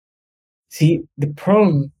See, the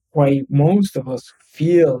problem why most of us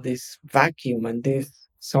feel this vacuum and this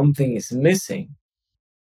something is missing,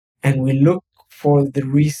 and we look for the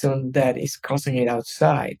reason that is causing it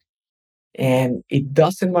outside. And it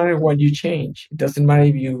doesn't matter what you change. It doesn't matter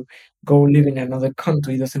if you go live in another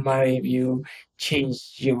country. It doesn't matter if you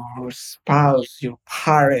change your spouse, your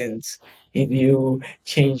parents, if you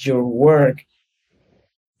change your work.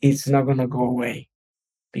 It's not going to go away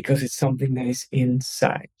because it's something that is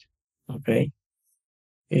inside. Okay.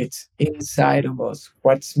 It's inside of us.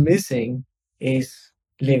 What's missing is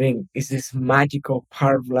is this magical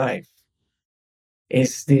part of life,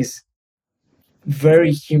 is this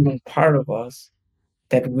very human part of us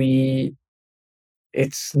that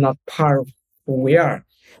it's not part of who we are.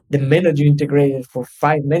 The minute you integrate it for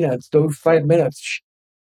 5 minutes, those 5 minutes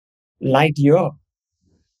light you up.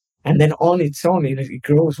 And then on its own, it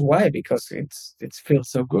grows. Why? Because it feels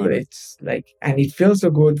so good. It's like, and it feels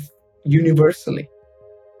so good universally.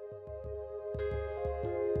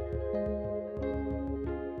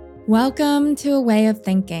 Welcome to A Way of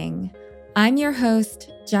Thinking. I'm your host,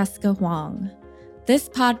 Jessica Huang. This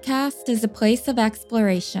podcast is a place of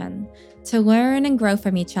exploration to learn and grow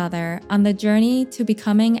from each other on the journey to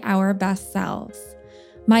becoming our best selves.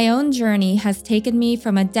 My own journey has taken me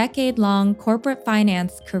from a decade-long corporate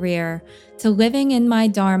finance career to living in my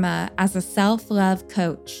dharma as a self-love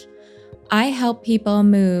coach. I help people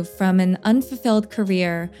move from an unfulfilled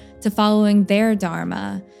career to following their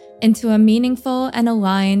dharma into a meaningful and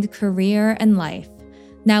aligned career and life.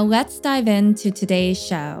 Now let's dive into today's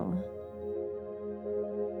show.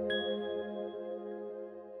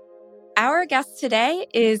 Our guest today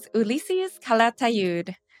is Ulises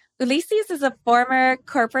Calatayud. Ulises is a former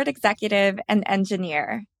corporate executive and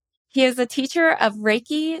engineer. He is a teacher of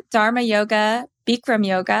Reiki, Dharma yoga, Bikram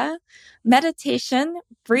yoga, meditation,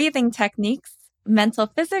 breathing techniques, mental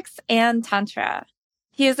physics, and Tantra.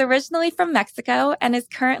 He is originally from Mexico and is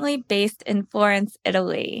currently based in Florence,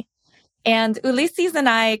 Italy. And Ulises and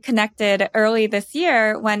I connected early this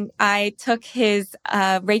year when I took his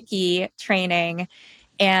Reiki training.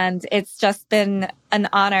 And it's just been an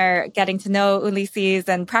honor getting to know Ulises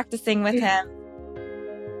and practicing with him.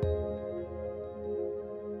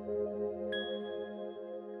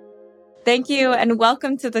 Thank you and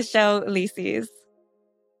welcome to the show, Ulises.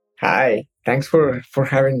 Hi, thanks for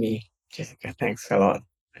having me, Jessica. Thanks a lot.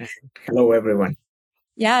 Hello, everyone.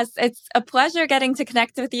 Yes, it's a pleasure getting to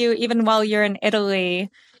connect with you even while you're in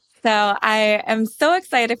Italy. So I am so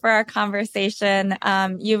excited for our conversation.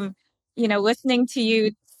 Listening to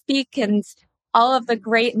you speak and all of the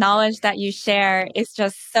great knowledge that you share is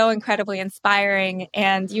just so incredibly inspiring.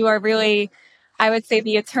 And you are really, I would say,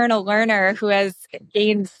 the eternal learner who has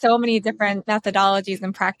gained so many different methodologies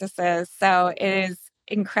and practices. So it is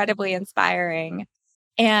incredibly inspiring.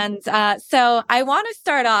 And so I want to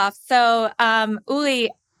start off. So,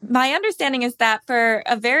 Uli, my understanding is that for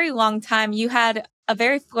a very long time, you had a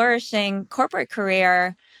very flourishing corporate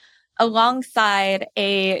career alongside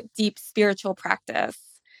a deep spiritual practice.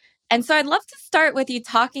 And so I'd love to start with you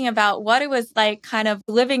talking about what it was like kind of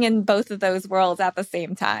living in both of those worlds at the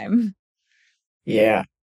same time. Yeah,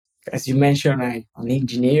 as you mentioned, I'm an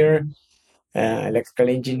engineer, electrical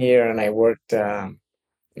engineer, and I worked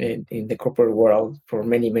in the corporate world for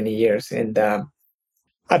many years. And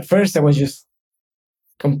at first, I was just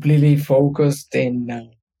completely focused in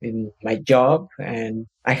my job, and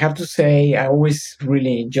I have to say, I always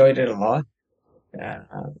really enjoyed it a lot.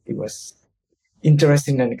 It was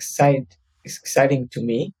interesting and exciting to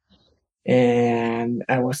me, and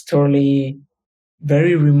I was totally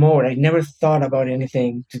very remote. I never thought about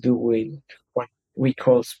anything to do with what we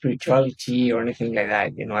call spirituality or anything like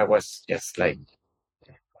that. I was just like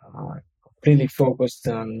uh, completely focused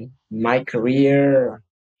on my career,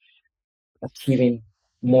 achieving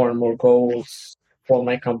more and more goals for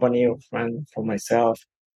my company and for myself.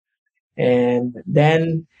 And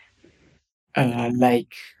then,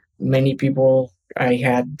 like many people, I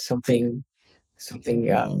had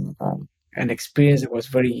an experience that was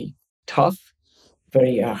very tough,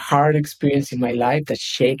 very hard experience in my life that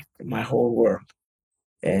shaped my whole world.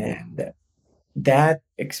 And that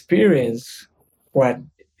experience, what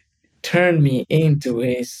turned me into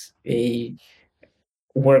is a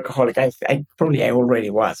workaholic. I already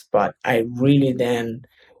was, but I really then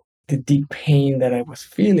the deep pain that I was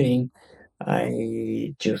feeling,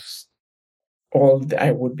 I just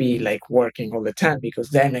I would be like working all the time because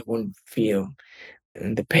then I wouldn't feel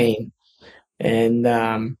the pain.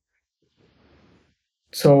 And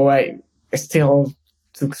so I still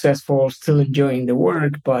successful, still enjoying the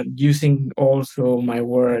work, but using also my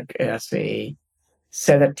work as a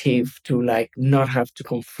sedative to like not have to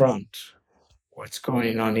confront. what's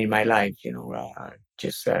going on in my life.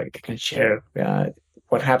 Just I can share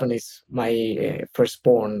what happened is my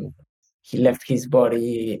firstborn. He left his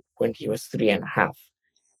body when he was 3.5,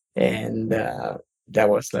 and that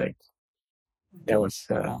was like that was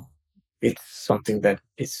it's something that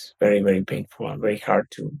is very very painful and very hard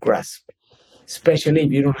to grasp, especially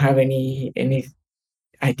if you don't have any.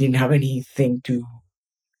 I didn't have anything to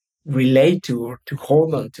relate to or to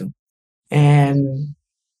hold on to, and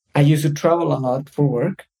I used to travel a lot for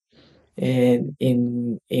work, and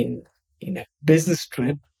in a business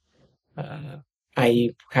trip, uh,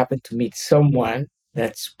 I happened to meet someone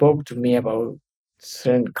that spoke to me about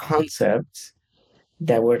certain concepts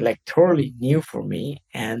that were like totally new for me,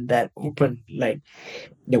 and that opened like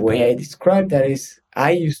the way I describe that is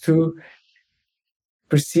I used to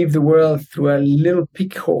perceive the world through a little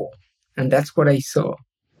peek hole, and that's what I saw.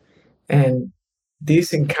 And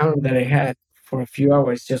this encounter that I had for a few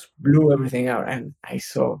hours just blew everything out, and I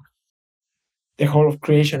saw the whole of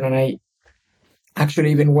creation, and I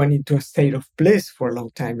actually even went into a state of bliss for a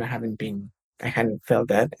long time. I hadn't felt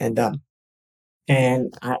that,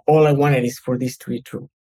 and all I wanted is for this to be true.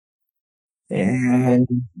 And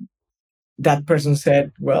that person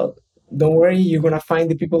said, "Well, don't worry, you're gonna find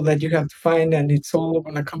the people that you have to find, and it's all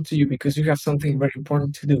gonna come to you because you have something very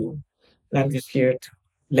important to do. And I'm just here to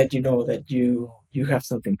let you know that you have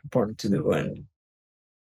something important to do."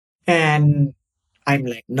 And I'm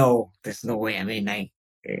like, "No, there's no way." I mean,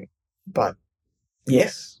 but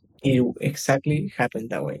yes, it exactly happened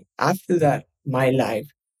that way. After that, my life,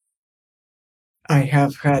 I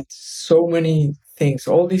have had so many things.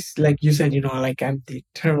 All these, like you said, like I'm the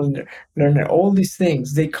eternal learner. All these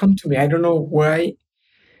things, they come to me. I don't know why.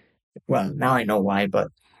 Well, now I know why, but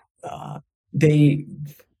uh, they,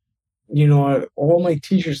 all my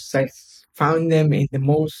teachers, I found them in the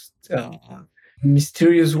most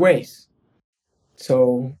mysterious ways.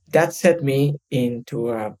 So that set me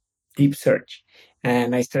into a deep search.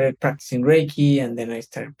 And I started practicing Reiki, and then I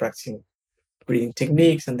started practicing breathing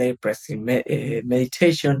techniques, and then practicing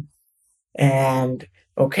meditation. And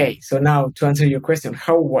okay, so now to answer your question,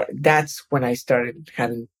 that's when I started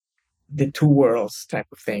having the two worlds type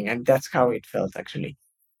of thing. And that's how it felt actually.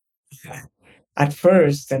 Yeah. At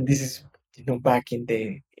first, and this is, back in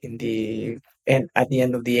the and at the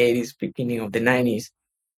end of the 80s, beginning of the 90s,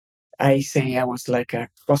 I say I was like a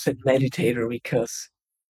closet meditator because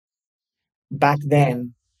back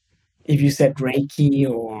then, if you said Reiki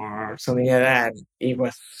or something like that, it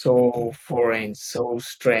was so foreign, so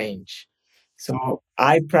strange. So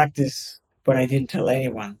I practiced, but I didn't tell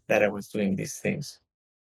anyone that I was doing these things.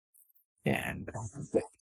 And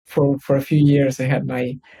for a few years, I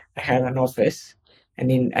had an office, and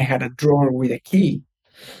then I had a drawer with a key,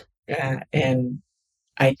 and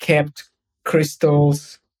I kept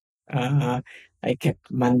crystals, uh, I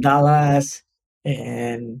kept mandalas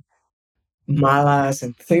and malas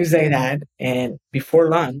and things like that. And before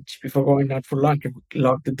lunch, before going out for lunch, I would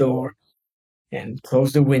lock the door and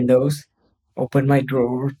close the windows, open my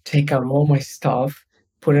drawer, take out all my stuff,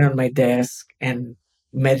 put it on my desk, and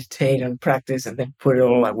meditate and practice, and then put it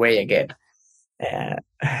all away again. Uh,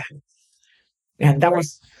 and that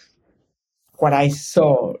was what I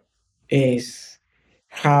saw is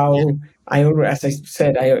how as I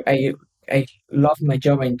said, I loved my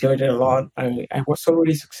job. I enjoyed it a lot. I was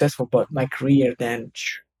already successful, but my career then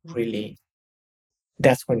really,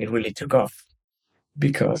 that's when it really took off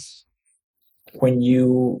because when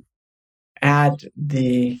you add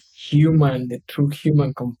the true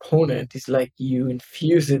human component, it's like you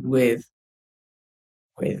infuse it with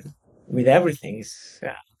with everything.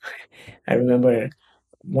 I remember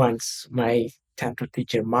once my tantra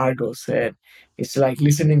teacher Margot said, "It's like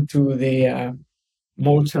listening to the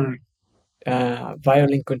Mozart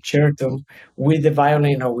violin concerto with the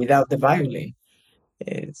violin or without the violin."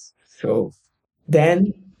 It's, so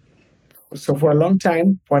then, so for a long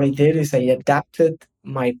time, what I did is I adapted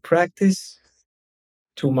my practice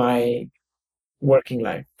to my working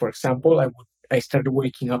life. For example, I started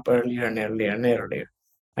waking up earlier and earlier and earlier.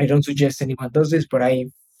 I don't suggest anyone does this, but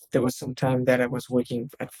there was some time that I was waking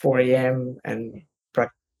at 4 a.m. and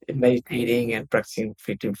meditating and practicing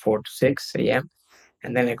between 4 to 6 a.m.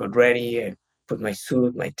 And then I got ready and put my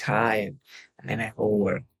suit, my tie, and then I go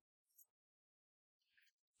work.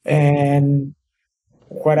 And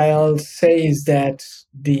what I'll say is that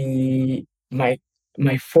the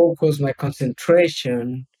my focus, my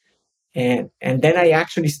concentration, and then I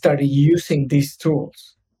actually started using these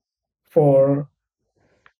tools for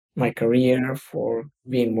my career, for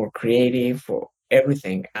being more creative, for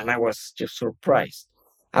everything. And I was just surprised.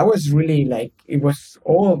 I was really like, it was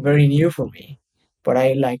all very new for me, but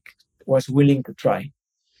I like was willing to try.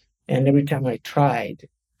 And every time I tried,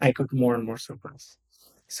 I got more and more surprised.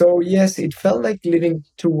 So yes, it felt like living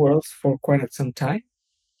two worlds for quite some time.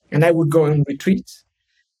 And I would go on retreats,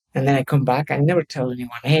 and then I come back. I never tell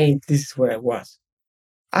anyone, hey, this is where I was.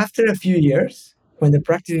 After a few years, when the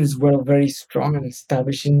practices were very strong and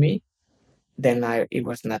established in me, then it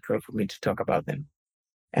was natural for me to talk about them.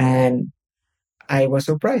 And I was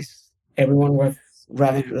surprised. Everyone was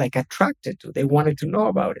rather like attracted to. They wanted to know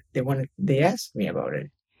about it. They asked me about it.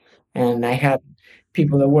 And I had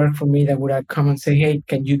people that work for me that would come and say, "Hey,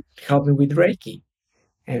 can you help me with Reiki?"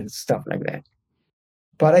 and stuff like that.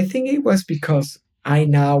 But I think it was because I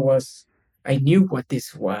knew what this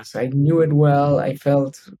was. I knew it well. I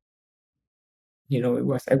felt,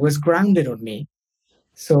 it was grounded on me.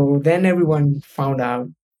 So then everyone found out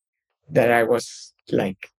that I was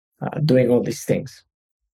like doing all these things.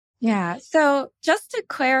 Yeah. So just to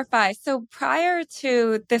clarify, so prior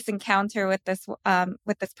to this encounter with this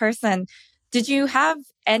person, did you have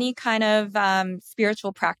any kind of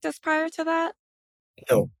spiritual practice prior to that?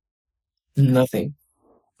 No, nothing.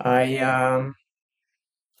 I um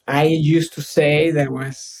I used to say that I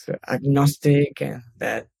was agnostic and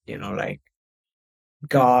that, like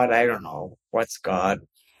God, I don't know what's God.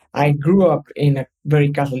 I grew up in a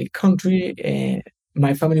very Catholic country, and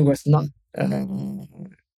my family was not uh,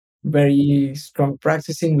 very strong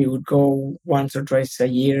practicing. We would go once or twice a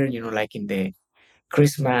year, like in the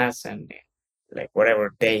Christmas and like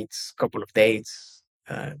whatever dates, couple of dates,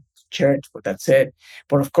 church, but that's it.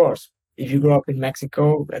 But of course, if you grew up in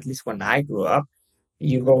Mexico, at least when I grew up,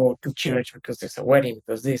 you go to church because there's a wedding,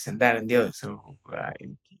 because this and that and the other. So,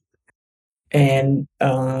 and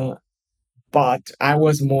but I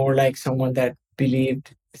was more like someone that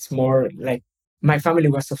believed it's more like my family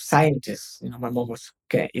was of scientists. My mom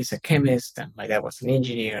is a chemist, and my dad was an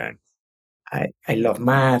engineer, and I love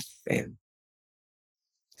math, and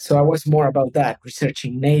so I was more about that,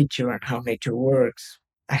 researching nature and how nature works.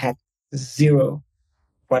 I had zero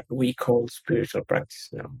what we call spiritual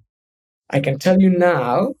practice. I can tell you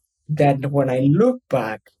now that when I look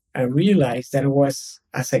back, I realized that it was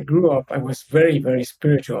as I grew up, I was very, very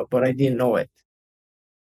spiritual, but I didn't know it.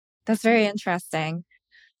 That's very interesting.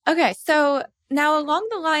 Okay, so now along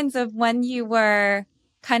the lines of when you were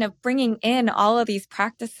kind of bringing in all of these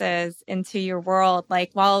practices into your world,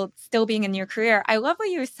 like while still being in your career, I love what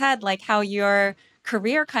you said, like how your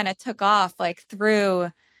career kind of took off, like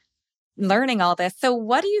through learning all this. So,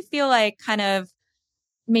 what do you feel like kind of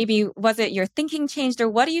maybe was it your thinking changed, or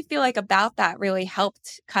what do you feel like about that really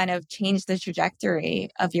helped kind of change the trajectory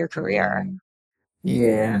of your career?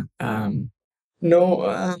 Yeah.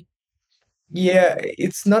 No, yeah,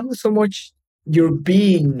 it's not so much your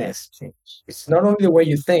beingness change. It's not only the way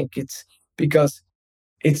you think, it's because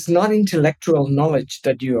it's not intellectual knowledge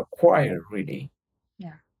that you acquire, really.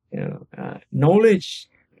 Yeah. Knowledge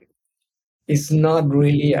is not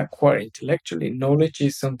really acquired intellectually. Knowledge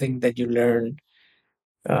is something that you learn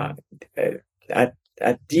uh, uh, at,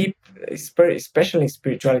 at deep, especially in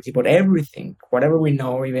spirituality, but everything, whatever we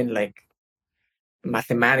know, even like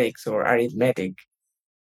mathematics or arithmetic,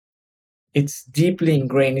 it's deeply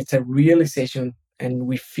ingrained. It's a realization, and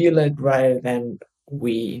we feel it rather than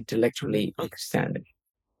we intellectually understand it.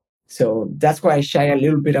 So that's why I shy a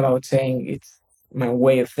little bit about saying it's my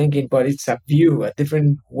way of thinking, but it's a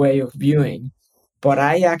different way of viewing. But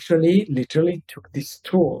I actually literally took these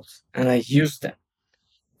tools and I used them.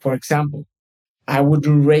 For example, I would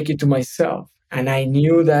do Reiki to myself, and I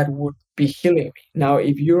knew that would be healing me. Now,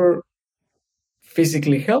 if you're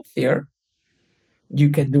physically healthier, you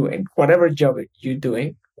can do it. Whatever job you're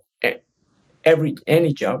doing, e-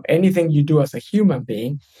 any job, anything you do as a human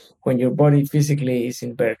being, when your body physically is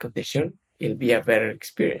in better condition, it'll be a better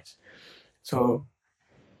experience. So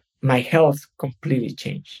my health completely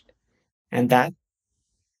changed, and that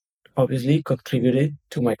obviously contributed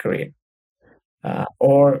to my career.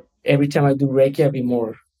 Or every time I do Reiki, I'll be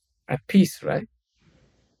more at peace, right?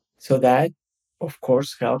 So that, of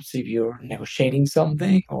course, helps if you're negotiating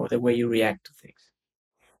something or the way you react to things.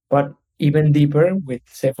 But even deeper, with,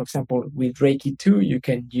 say, for example, with Reiki 2, you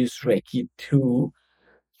can use Reiki 2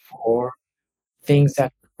 for things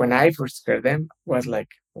that when I first heard them was like,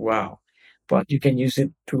 wow. But you can use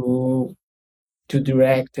it to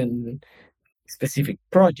direct and specific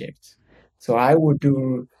projects. So I would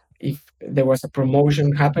do, if there was a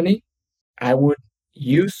promotion happening, I would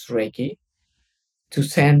use Reiki to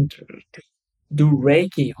do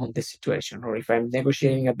Reiki on the situation, or if I'm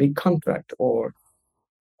negotiating a big contract, or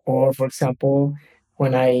for example,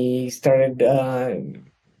 when I started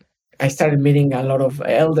meeting a lot of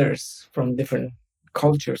elders from different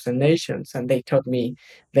cultures and nations, and they taught me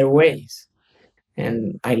their ways.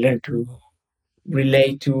 And I learned to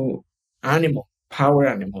relate to power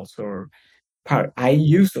animals, or power. I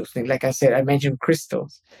use those things. Like I said, I mentioned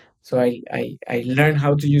crystals. So I learned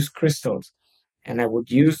how to use crystals, and I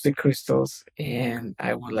would use the crystals, and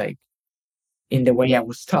I would like in the way I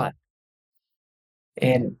was taught.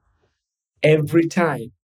 And every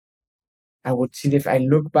time I would see if I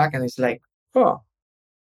look back and it's like, oh,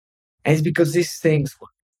 and it's because these things,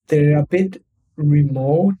 they're a bit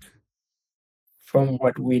remote from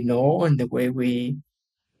what we know and the way we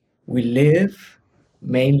live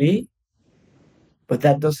mainly, but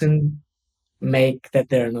that doesn't make that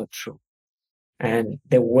they're not true. And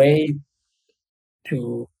the way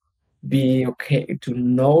to be okay, to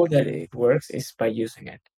know that it works, is by using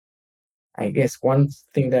it. I guess one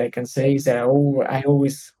thing that I can say is that I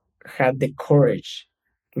always had the courage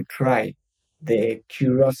to try, the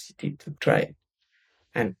curiosity to try it.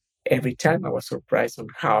 And every time I was surprised on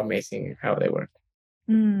how amazing how they work.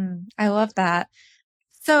 I love that.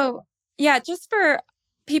 So, yeah, just for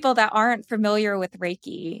people that aren't familiar with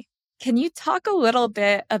Reiki, can you talk a little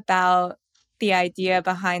bit about the idea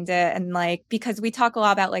behind it? And like, because we talk a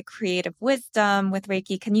lot about like creative wisdom with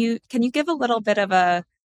Reiki, can you give a little bit of a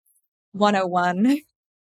 101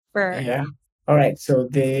 for Yeah. All right. So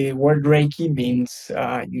the word Reiki means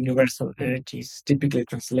universal energy. It's typically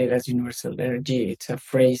translated as universal energy. It's a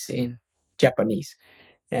phrase in Japanese.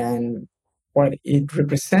 And what it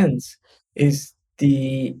represents is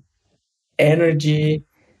the energy,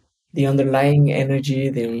 the underlying energy,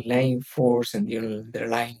 the underlying force, and the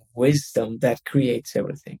underlying wisdom that creates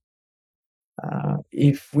everything.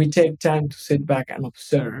 If we take time to sit back and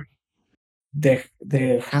observe,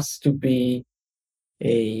 there has to be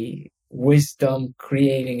a wisdom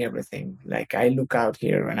creating everything. Like I look out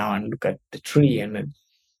here right now and look at the tree, and then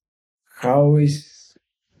how is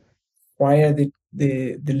why are the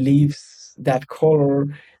leaves that color?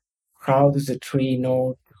 How does the tree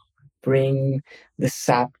know bring the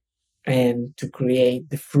sap and to create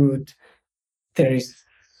the fruit? There is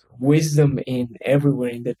wisdom in everywhere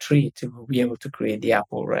in the tree to be able to create the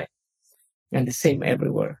apple, right? And the same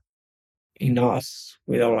everywhere in us,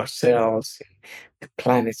 with all our cells, the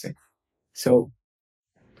planets. So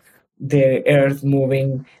the earth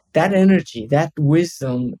moving, that energy, that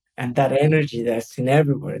wisdom, and that energy that's in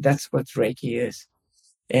everywhere, that's what Reiki is.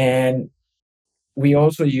 And we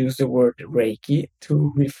also use the word Reiki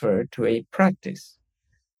to refer to a practice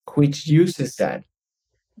which uses that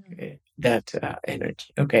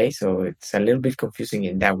energy. Okay, so it's a little bit confusing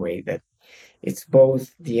in that way, that it's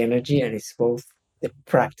both the energy and it's both the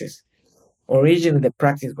practice. Originally, the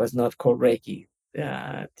practice was not called Reiki.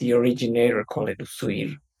 The originator called it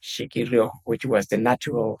Usui Shikiryo, which was the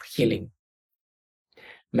natural healing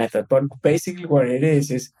method. But basically, what it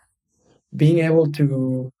is being able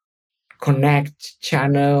to connect,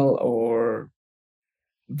 channel, or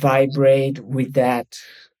vibrate with that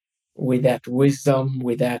wisdom,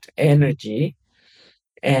 with that energy,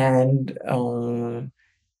 and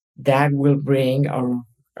that will bring our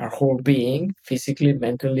whole being, physically,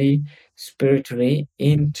 mentally, spiritually,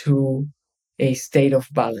 into a state of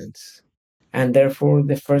balance. And therefore,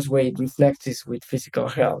 the first way it reflects is with physical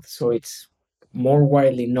health. So it's more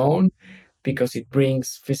widely known because it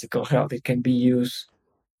brings physical health. It can be used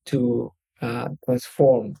to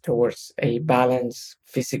transform towards a balanced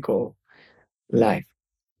physical life.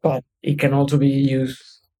 But it can also be used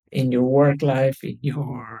in your work life, in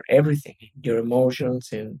your everything, in your emotions,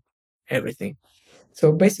 and everything.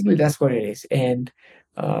 So basically, that's what it is. And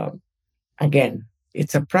uh, again,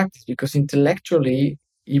 it's a practice because intellectually,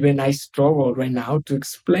 even I struggle right now to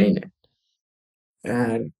explain it.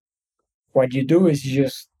 And what you do is you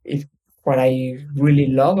just what I really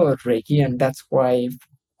love about Reiki, and that's why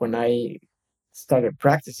when I started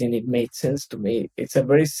practicing, it made sense to me. It's a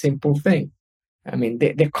very simple thing. I mean,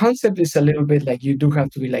 the concept is a little bit like you do have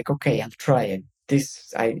to be like, okay, I'll try it.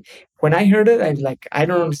 This I When I heard it, I was like, I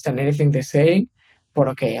don't understand anything they're saying, but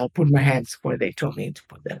okay, I'll put my hands where they told me to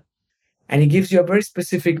put them. And it gives you a very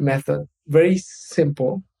specific method, very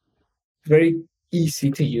simple, very easy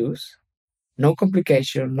to use, no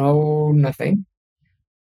complication, no nothing,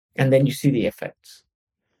 and then you see the effects.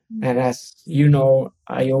 And as you know,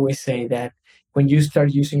 I always say that when you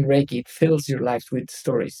start using Reiki, it fills your life with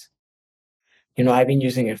stories. You know, I've been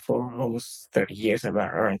using it for almost 30 years,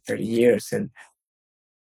 about around 30 years, and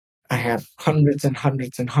I have hundreds and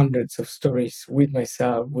hundreds and hundreds of stories with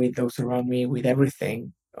myself, with those around me, with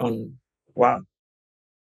everything on wow.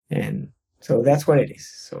 And so that's what it is.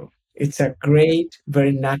 So it's a great,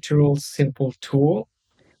 very natural, simple tool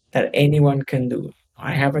that anyone can do.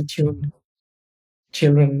 I have a tune.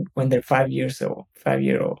 children when they're 5 years old, 5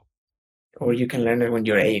 year old, or you can learn it when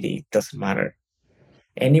you're 80. It doesn't matter.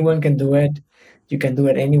 Anyone can do it. You can do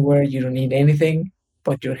it anywhere. You don't need anything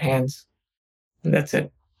but your hands. And that's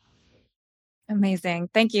it. Amazing.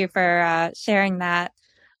 Thank you for sharing that.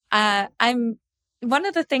 I'm one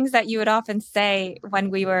of the things that you would often say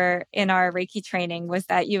when we were in our Reiki training was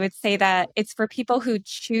that you would say that it's for people who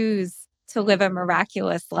choose to live a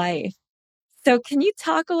miraculous life. So, can you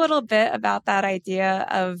talk a little bit about that idea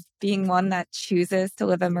of being one that chooses to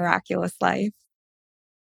live a miraculous life?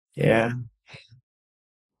 Yeah.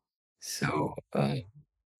 So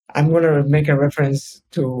I'm going to make a reference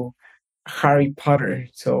to Harry Potter.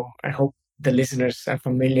 So I hope the listeners are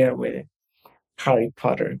familiar with Harry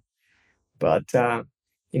Potter. But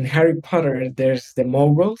in Harry Potter, there's the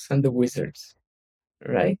moguls and the wizards,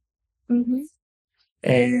 right? Hmm.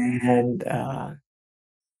 And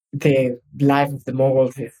the life of the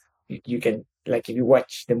moguls is you can, like, if you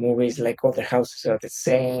watch the movies, like all the houses are the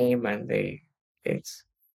same, and it's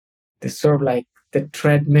the sort of like the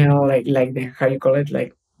treadmill, like the, how you call it,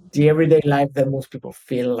 like the everyday life that most people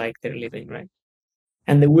feel like they're living, right?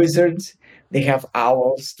 And the wizards, they have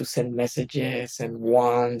owls to send messages and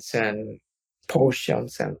wands and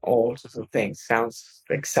potions and all sorts of things. Sounds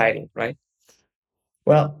exciting, right?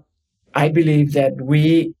 Well, I believe that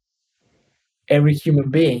every human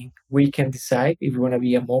being, we can decide if we want to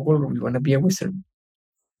be a mogul or we want to be a wizard.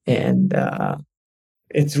 And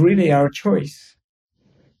it's really our choice.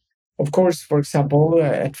 Of course, for example,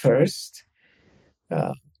 at first,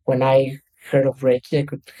 uh, when I heard of Reiki, I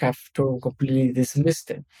could have to completely dismissed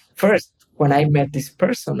it. First, when I met this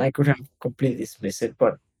person, I could have completely dismissed it,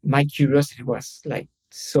 but my curiosity was like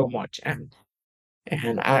so much, and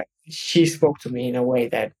she spoke to me in a way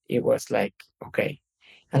that it was like okay,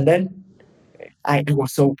 and then I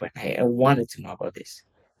was open. I wanted to know about this,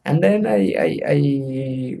 and then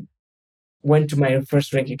I went to my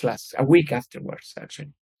first Reiki class a week afterwards,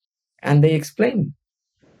 actually, and they explained,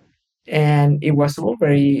 and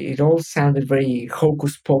it all sounded very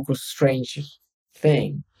hocus pocus, strange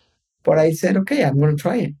thing. But I said, okay, I'm going to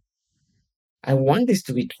try it. I want this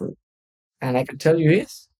to be true, and I can tell you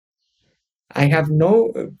this: I have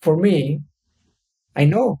no, for me, I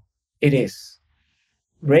know it is.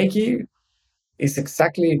 Reiki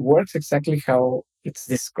it works exactly how it's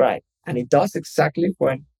described, and it does exactly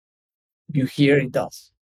what you hear it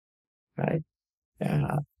does, right?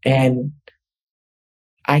 And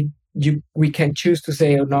we can choose to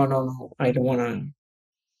say, oh, no, no, no, I don't want to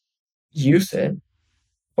use it,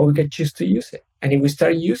 or we can choose to use it. And if we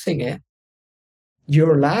start using it,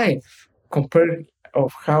 your life compared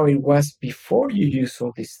of how it was before you use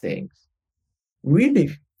all these things,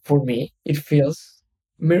 really, for me, it feels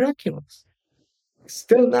miraculous.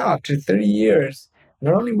 Still now, after 30 years,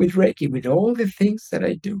 not only with Reiki, with all the things that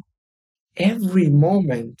I do, every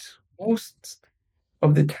moment, most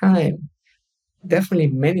of the time, definitely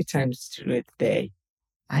many times through the day,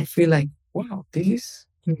 I feel like, wow, this is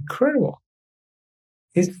incredible.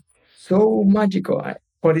 It's so magical,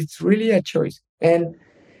 but it's really a choice. And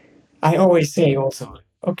I always say also,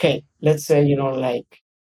 okay, let's say, like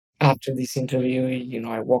after this interview,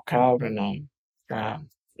 I walk out and a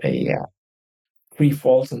tree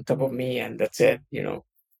falls on top of me and that's it.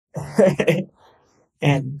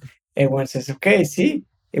 And everyone says, okay, see,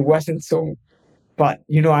 it wasn't so, but,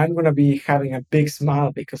 I'm going to be having a big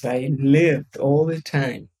smile because I lived all the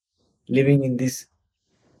time living in this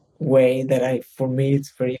way that for me,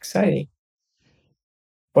 it's very exciting,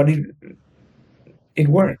 but it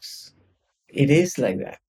works. It is like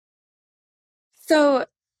that. So,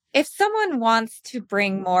 if someone wants to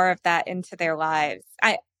bring more of that into their lives,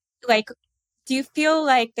 I like, do you feel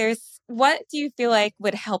like what do you feel like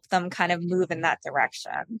would help them kind of move in that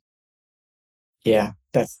direction? Yeah,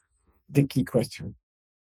 that's the key question.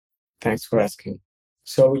 Thanks for asking.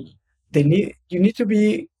 So you need to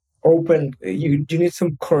be open. You need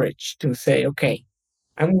some courage to say, okay,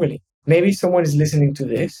 I'm willing. Maybe someone is listening to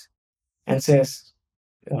this and says,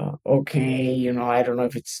 okay, I don't know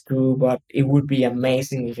if it's true, but it would be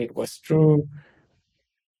amazing if it was true.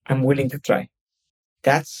 I'm willing to try.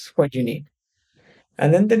 That's what you need.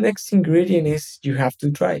 And then the next ingredient is you have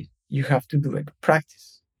to try it. You have to do it.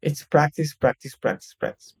 Practice. It's practice, practice, practice,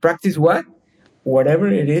 practice. Practice what? Whatever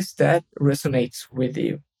it is that resonates with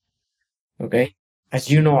you. Okay. As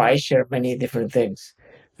you know, I share many different things.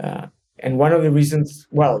 Uh, and one of the reasons,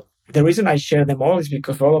 well, the reason I share them all is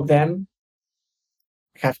because all of them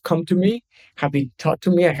have come to me, have been taught to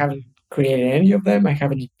me. I haven't created any of them. I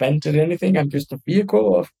haven't invented anything. I'm just a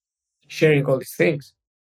vehicle of sharing all these things.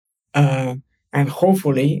 Uh, and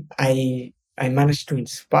hopefully, I managed to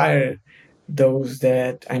inspire those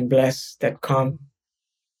that I'm blessed that come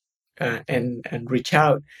and reach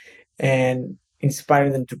out and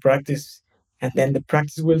inspire them to practice, and then the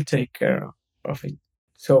practice will take care of it.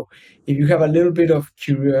 So if you have a little bit of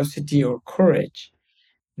curiosity or courage,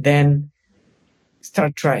 then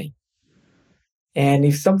start trying. And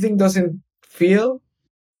if something doesn't feel,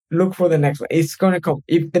 look for the next one. It's gonna come.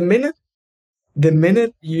 If the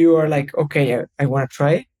minute you are like, okay, I want to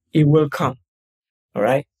try it, it will come. All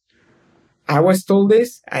right. I was told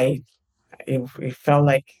this. It felt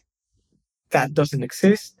like that doesn't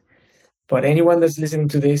exist. But anyone that's listening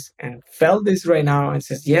to this and felt this right now and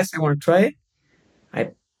says, yes, I want to try it,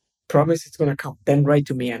 I promise it's going to come. Then write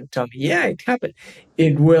to me and tell me, yeah, it happened.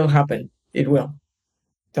 It will happen. It will.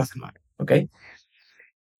 Doesn't matter. Okay.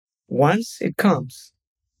 Once it comes,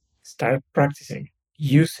 start practicing.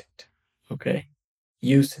 Use it. Okay.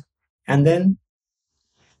 Use it. And then,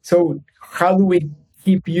 so how do we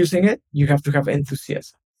keep using it? You have to have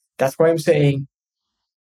enthusiasm. That's why I'm saying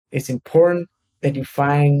it's important that you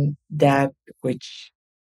find that which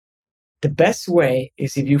the best way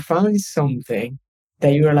is if you find something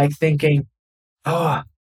that you're like thinking, oh,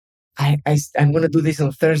 I'm going to do this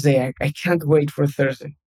on Thursday. I can't wait for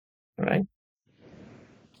Thursday. All right.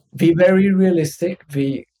 Be very realistic.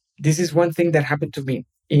 This is one thing that happened to me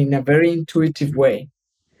in a very intuitive way.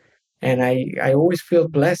 And I always feel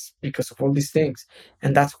blessed because of all these things.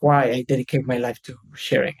 And that's why I dedicate my life to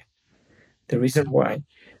sharing it. The reason why.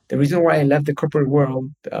 The reason why I left the corporate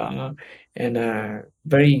world and a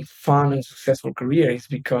very fun and successful career is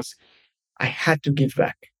because I had to give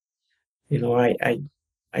back.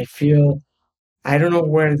 I feel I don't know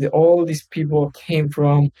where all these people came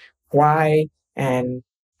from, why, and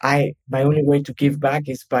my only way to give back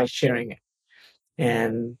is by sharing it,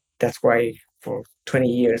 and that's why for 20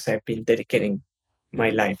 years I've been dedicating my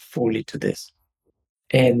life fully to this.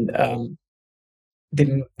 And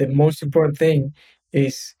the most important thing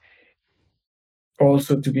is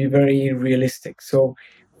also to be very realistic. So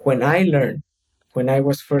when I learned, when I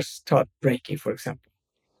was first taught Reiki, for example,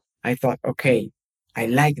 I thought, okay, I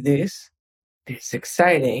like this. It's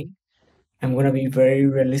exciting. I'm going to be very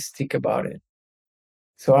realistic about it.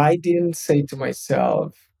 So I didn't say to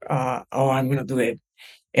myself, oh, I'm going to do it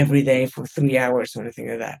every day for 3 hours or anything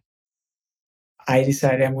like that. I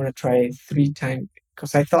decided I'm going to try it 3 times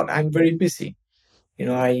because I thought I'm very busy.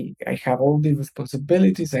 I have all these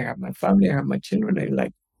responsibilities. I have my family. I have my children.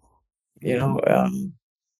 you know, um,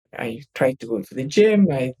 I try to go to the gym.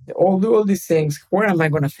 I all do all these things. Where am I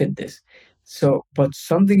going to fit this? So, but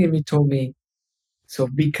something in me told me, so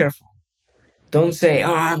be careful. Don't say,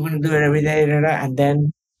 oh, I'm going to do it every day, da, da, and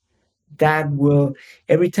then that will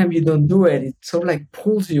every time you don't do it, it sort of like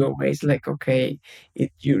pulls you away. It's like, okay,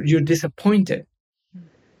 you're disappointed.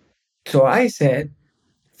 So I said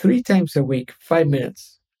 3 times a week, 5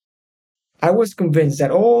 minutes. I was convinced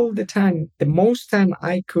that all the time, the most time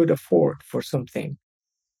I could afford for something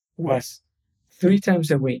was 3 times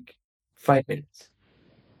a week, 5 minutes.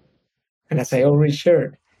 And as I already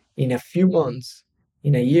shared, in a few months,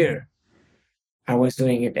 in a year, I was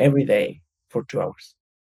doing it every day for 2 hours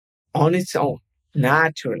on its own,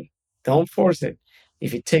 naturally. Don't force it.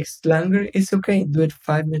 If it takes longer, it's okay. Do it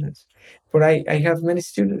 5 minutes. But I have many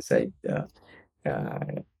students.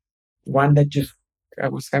 One that just I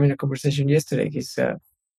was having a conversation yesterday.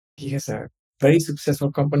 He has a very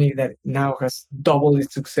successful company that now has doubled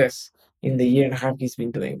its success in the year and a half he's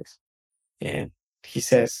been doing this. And he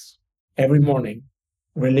says every morning,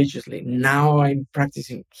 religiously, now I'm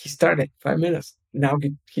practicing. He started 5 minutes. Now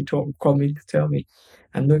called me to tell me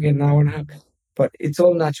I'm doing it an hour and a half. But it's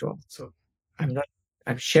all natural. So I'm not,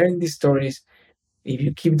 I'm sharing these stories. If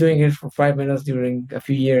you keep doing it for 5 minutes during a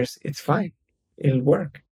few years, it's fine. It'll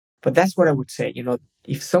work. But that's what I would say.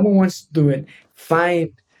 If someone wants to do it,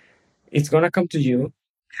 find it's going to come to you.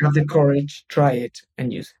 Have the courage, try it,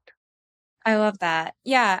 and use it. I love that.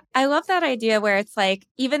 Yeah. I love that idea where it's like,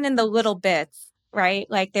 even in the little bits, right?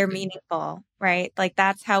 Like they're meaningful, right? Like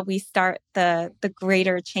that's how we start the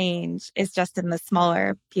greater change is just in the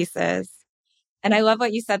smaller pieces. And I love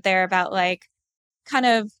what you said there about like kind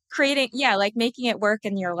of creating, yeah, like making it work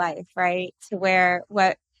in your life, right? To where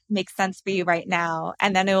what makes sense for you right now.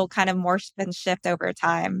 And then it will kind of morph and shift over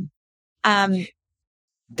time. Um,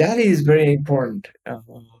 That is very important.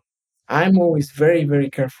 I'm always very, very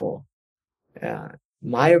careful. Uh,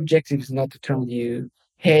 my objective is not to tell you,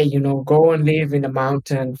 hey, go and live in a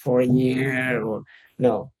mountain for a year, or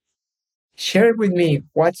no. Share with me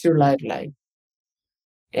what's your life like,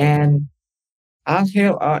 and I'll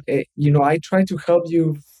help. I try to help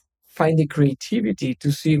you find the creativity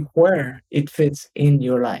to see where it fits in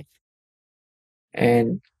your life,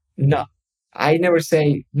 and no. I never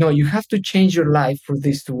say, no, you have to change your life for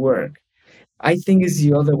this to work. I think it's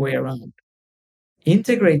the other way around.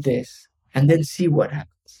 Integrate this and then see what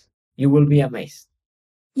happens. You will be amazed.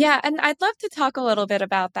 Yeah, and I'd love to talk a little bit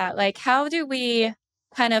about that. Like, how do we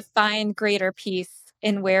kind of find greater peace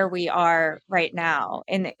in where we are right now?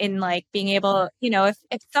 In like being able,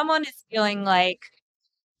 if someone is feeling like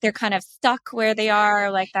they're kind of stuck where they are,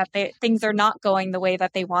 like that things are not going the way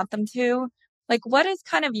that they want them to, like what is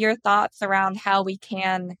kind of your thoughts around how we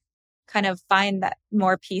can kind of find that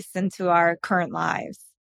more peace into our current lives?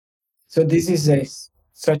 So this is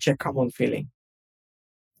such a common feeling.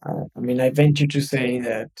 I mean, I venture to say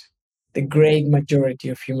that the great majority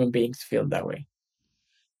of human beings feel that way.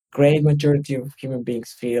 Great majority of human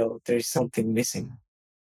beings feel there is something missing.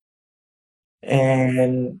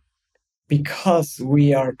 And because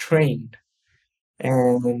we are trained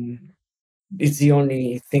and it's the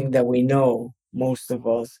only thing that we know, most of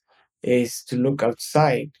us, is to look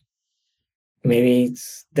outside. Maybe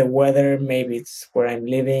it's the weather, maybe it's where I'm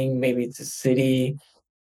living, maybe it's a city.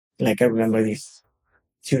 Like I remember this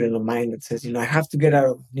student of mine that says, I have to get out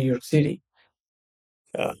of New York City.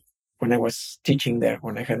 Uh, when I was teaching there,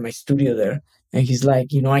 when I had my studio there, and he's like,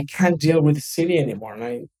 I can't deal with the city anymore.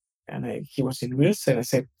 He was in real estate. I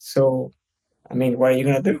said, so, I mean, what are you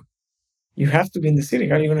gonna do? You have to be in the city.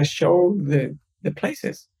 How are you gonna show the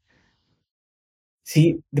places?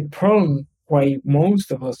 See, the problem why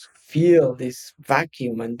most of us feel this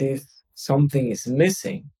vacuum and this something is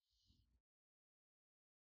missing,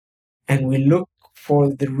 and we look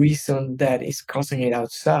for the reason that is causing it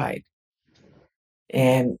outside.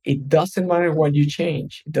 And it doesn't matter what you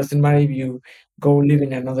change. It doesn't matter if you go live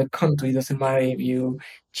in another country. It doesn't matter if you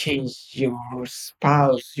change your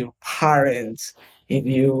spouse, your parents, if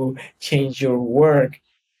you change your work.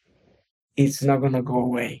 It's not going to go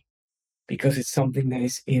away because it's something that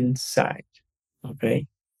is inside. Okay.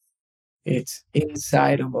 It's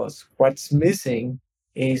inside of us. What's missing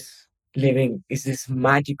is is this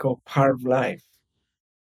magical part of life,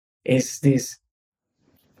 is this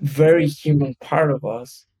very human part of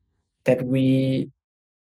us that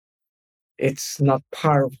it's not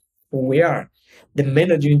part of who we are. The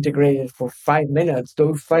minute you integrate it for 5 minutes,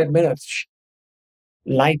 those 5 minutes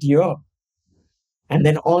light you up. And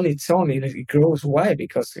then on its own, it grows. Why?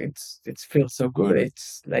 Because it feels so good.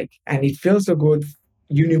 It's like, and it feels so good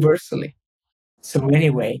universally. So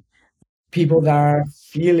anyway, people that are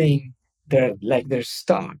feeling they're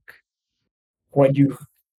stuck, what you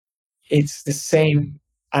it's the same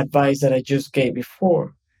advice that I just gave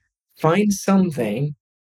before. Find something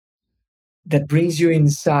that brings you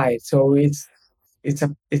inside. So it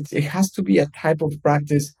has to be a type of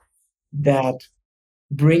practice that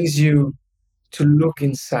brings you to look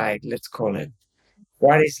inside, let's call it.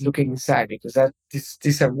 What is looking inside? Because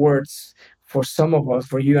these are words for some of us,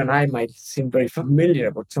 for you and I might seem very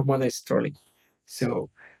familiar, but someone is totally. So,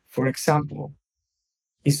 for example,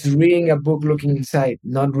 is reading a book looking inside?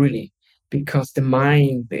 Not really, because the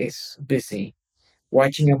mind is busy.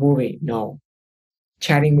 Watching a movie? No.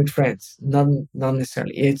 Chatting with friends? Not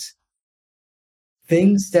necessarily. It's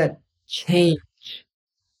things that change,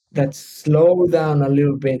 that slow down a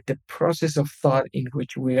little bit the process of thought in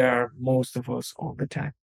which we are, most of us, all the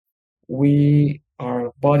time.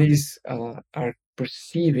 Our bodies are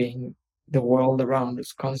perceiving the world around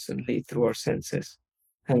us constantly through our senses.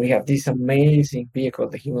 And we have this amazing vehicle,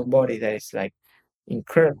 the human body, that is like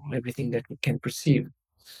incredible, everything that we can perceive.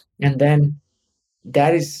 And then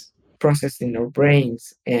that is processed in our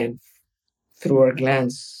brains and through our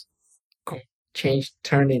glands, change,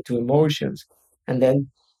 turn into emotions. And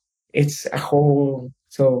then it's a whole,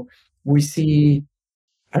 so we see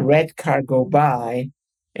a red car go by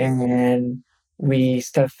and we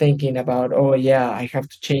start thinking about, oh yeah, I have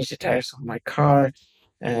to change the tires of my car.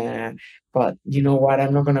 uh, but you know what,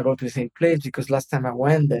 I'm not going to go to the same place because last time I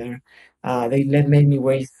went there, made me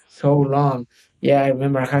wait so long. Yeah, I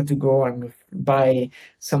remember I had to go and buy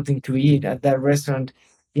something to eat at that restaurant.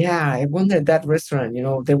 Yeah, I went at that restaurant,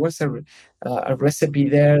 there was a recipe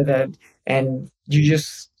there that, and you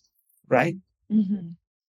just, right, Hmm.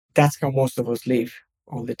 that's how most of us live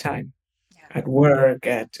all the time, Yeah. at work,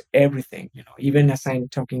 at everything. Even as I'm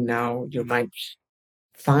talking now, your mind,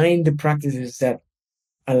 find the practices that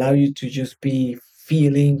allow you to just be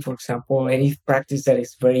feeling. For example, any practice that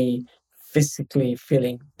is very physically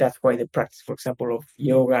feeling. That's why the practice, for example, of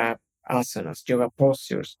yoga asanas, yoga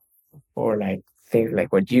postures, or like things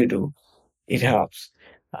like what you do, it helps.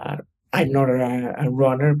 Uh, I'm not a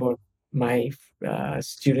runner, but my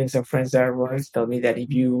students and friends that are runners tell me that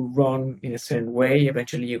if you run in a certain way,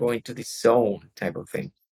 eventually you go into this zone type of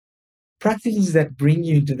thing. practices that bring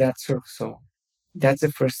you into that sort of zone. That's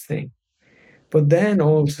the first thing. But then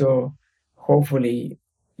also, hopefully,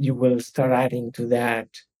 you will start adding to that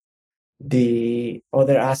the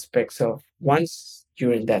other aspects of once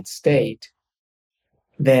you're in that state,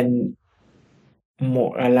 then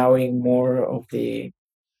more allowing more of the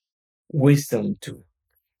wisdom to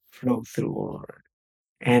flow through,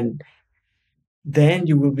 and then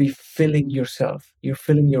you will be filling yourself. You're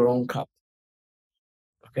filling your own cup.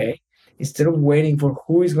 Okay. Instead of waiting for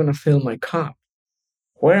who is going to fill my cup,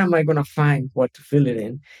 where am I going to find what to fill it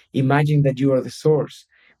in? Imagine that you are the source,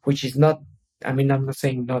 which is not, I mean, I'm not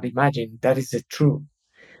saying not imagine, that is the truth.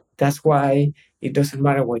 That's why it doesn't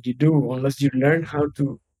matter what you do unless you learn how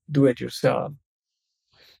to do it yourself.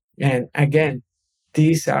 And again,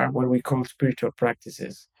 these are what we call spiritual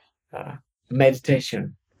practices, uh,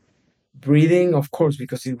 meditation, breathing, of course,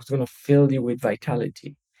 because it was going to fill you with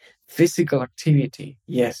vitality. Physical activity,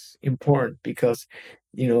 yes, important because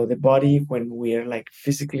the body, when we're like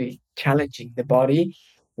physically challenging the body,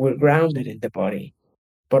 we're grounded in the body,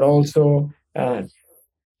 but also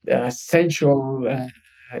sensual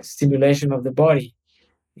stimulation of the body.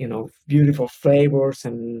 Beautiful flavors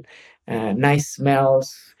and nice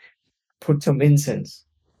smells. Put some incense,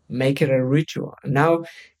 make it a ritual. Now,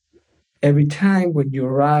 every time when you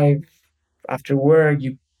arrive after work,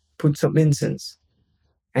 you put some incense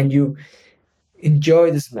and you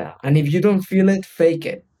enjoy the smell. And if you don't feel it, fake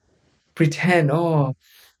it. Pretend, oh,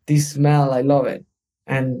 this smell, I love it.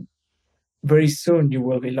 And very soon you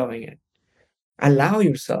will be loving it. Allow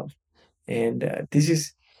yourself. And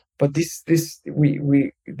but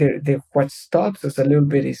what stops us a little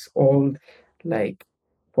bit is all like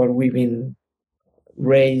what we've been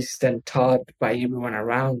raised and taught by everyone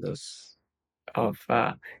around us of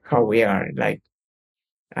how we are. Like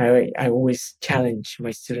I always challenge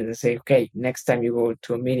my students and say, okay, next time you go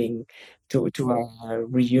to a meeting, to a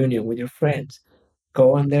reunion with your friends,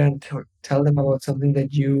 go on there and tell them about something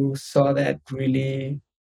that you saw that really,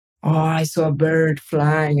 oh, I saw a bird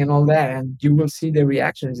flying and all that, and you will see the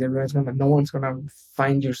reactions. No one's gonna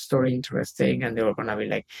find your story interesting, and they're gonna be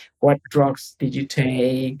like, "What drugs did you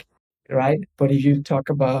take?" Right? But if you talk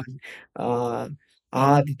about, uh,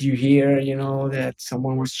 did you hear, that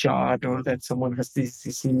someone was shot, or that someone has this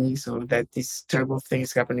disease, or that this terrible thing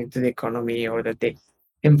is happening to the economy, or that the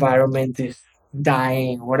environment is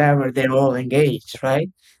dying, whatever, they're all engaged, right?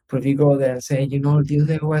 But if you go there and say, the other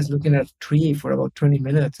day I was looking at a tree for about 20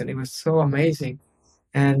 minutes and it was so amazing.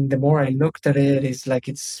 And the more I looked at it, it's like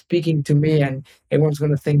it's speaking to me and everyone's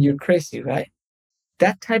going to think you're crazy, right?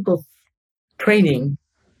 That type of training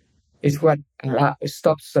is what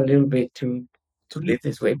stops a little bit to live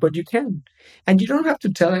this way. But you can. And you don't have to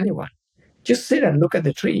tell anyone. Just sit and look at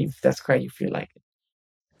the tree if that's how you feel like it.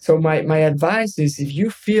 So my advice is if you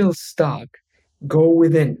feel stuck, go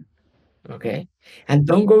within, okay? And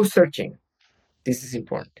don't go searching. This is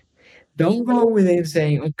important. Don't go within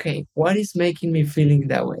saying, okay, what is making me feeling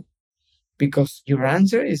that way? Because your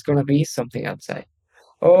answer is going to be something outside.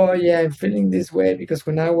 Oh, yeah, I'm feeling this way because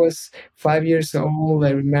when I was 5 years old, I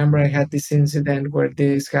remember I had this incident where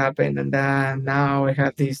this happened and then now I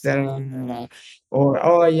have this, that, or,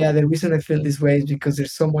 oh, yeah, the reason I feel this way is because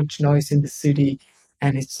there's so much noise in the city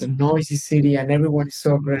and it's a noisy city and everyone is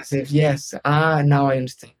so aggressive. Yes, now I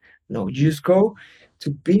understand. No, you just go to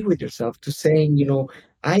be with yourself, to saying,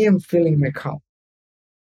 I am feeling my calm.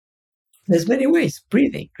 There's many ways.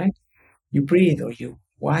 Breathing, right? You breathe or you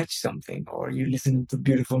watch something or you listen to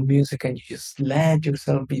beautiful music and you just let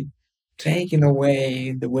yourself be taken away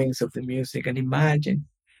in the wings of the music and imagine.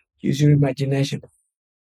 Use your imagination.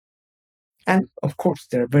 And of course,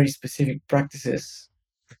 there are very specific practices.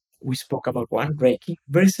 We spoke about one, Reiki.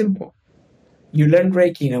 Very simple. You learn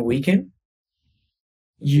Reiki in a weekend.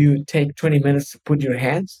 You take 20 minutes to put your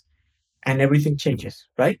hands and everything changes,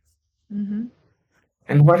 right? Mm-hmm.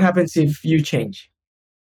 And what happens if you change?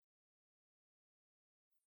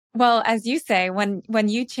 Well, as you say, when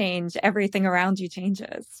you change, everything around you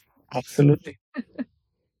changes. Absolutely.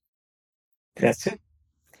 That's it.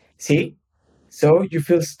 See? So you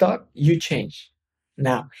feel stuck, you change.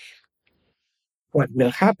 Now, what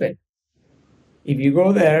will happen if you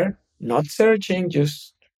go there, not searching,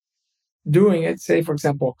 just doing it? Say, for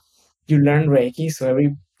example, you learn Reiki, so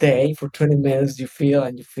every day for 20 minutes you feel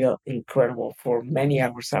and you feel incredible for many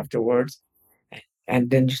hours afterwards. And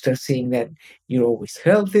then you start seeing that you're always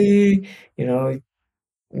healthy, you know,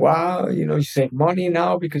 wow, you save money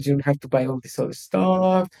now because you don't have to buy all this other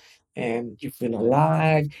stuff and you feel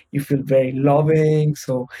alive, you feel very loving.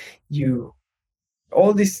 So you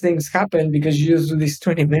all these things happen because you just do this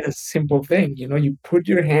 20 minutes simple thing. You put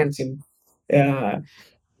your hands in uh,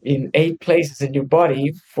 in 8 places in your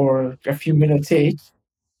body for a few minutes each,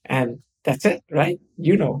 and that's it, right?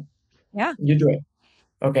 Yeah. You do it.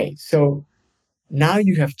 Okay, so now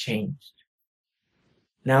you have changed.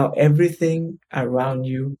 Now everything around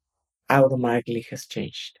you automatically has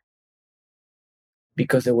changed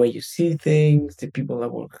because the way you see things, the people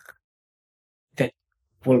that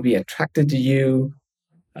will be attracted to you,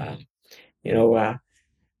 um, you know,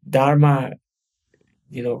 Dharma,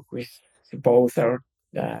 with both our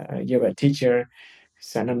yoga teacher,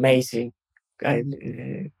 is an amazing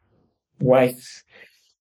wife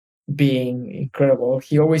being, incredible.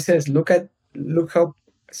 He always says, look how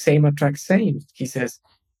same attracts same. He says,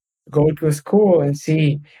 go to a school and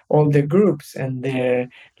see all the groups, and they're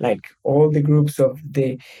like all the groups of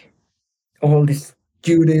all the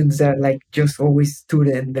students that like just always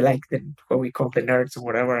student, they like what we call the nerds or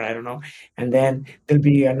whatever, I don't know. And then there'll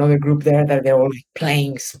be another group there that they're all like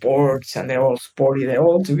playing sports and they're all sporty, they're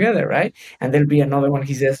all together, right? And there'll be another one,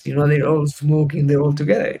 he says, they're all smoking, they're all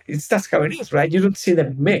together. That's how it is, right? You don't see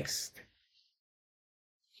them mixed.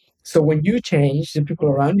 So when you change, the people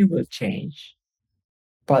around you will change,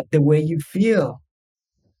 but the way you feel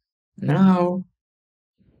now,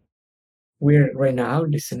 we're right now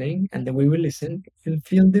listening, and the way we listen will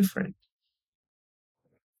feel different.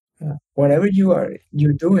 Whatever you're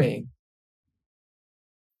doing,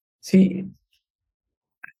 see,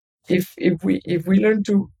 if we learn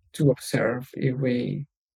to observe, if we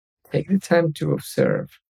take the time to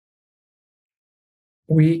observe,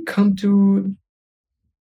 we come to,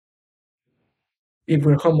 if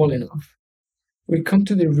we're humble enough, we come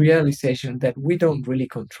to the realization that we don't really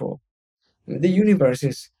control. The universe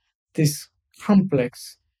is this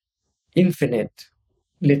complex, infinite,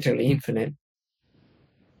 literally infinite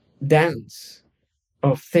dance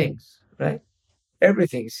of things, right?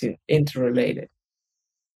 Everything is interrelated.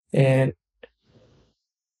 And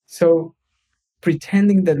so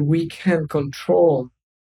pretending that we can control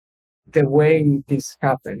the way this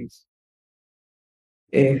happens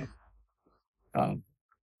is, um,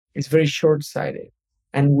 is very short-sighted.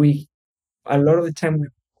 And a lot of the time, we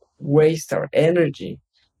waste our energy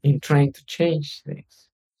in trying to change things.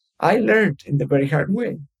 I learned in the very hard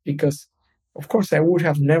way because, of course, I would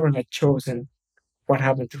have never had chosen what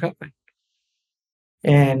happened to happen.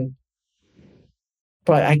 And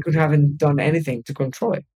but I could haven't done anything to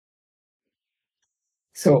control it.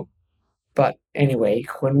 So, but anyway,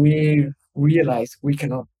 when we realize we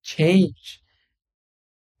cannot change,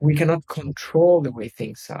 we cannot control the way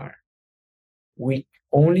things are. We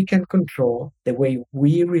only can control the way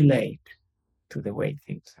we relate to the way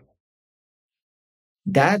things are.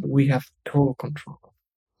 That we have total control of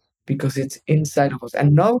because it's inside of us,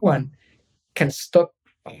 and no one can stop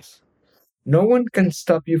us. No one can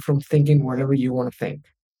stop you from thinking whatever you want to think.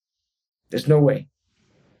 There's no way.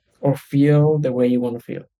 Or feel the way you want to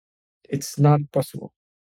feel. It's not possible.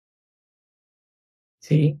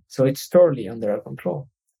 See? So it's totally under our control.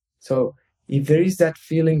 So if there is that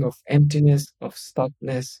feeling of emptiness, of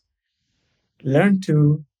stuckness, learn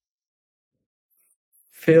to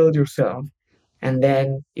fill yourself. And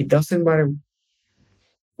then it doesn't matter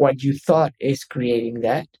what you thought is creating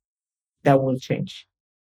that will change.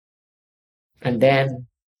 And then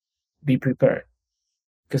be prepared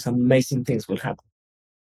because amazing things will happen.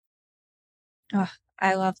 Oh,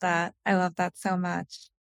 I love that. I love that so much.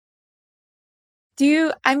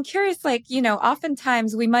 I'm curious, like,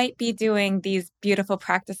 oftentimes we might be doing these beautiful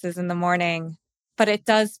practices in the morning, but it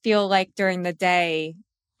does feel like during the day,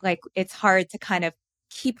 like it's hard to kind of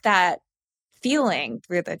keep that feeling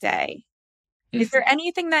through the day. Is there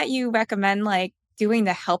anything that you recommend, like doing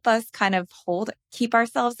to help us kind of keep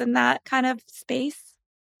ourselves in that kind of space,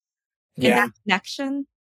 in Yeah, that connection?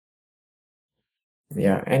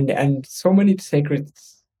 yeah, and so many sacred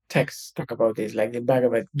texts talk about this, like the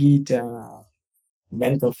Bhagavad Gita,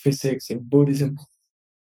 mental physics in Buddhism.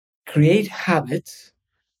 Create habits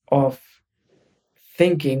of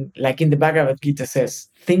thinking, like in the Bhagavad Gita says,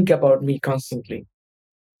 think about me constantly.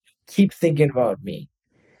 Keep thinking about me.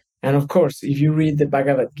 And of course, if you read the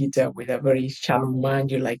Bhagavad Gita with a very shallow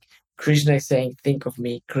mind, you're like, Krishna is saying, think of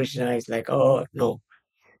me. Krishna is like, oh, no.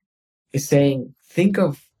 He's saying, think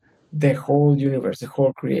of the whole universe, the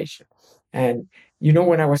whole creation. And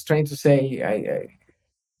when I was trying to say,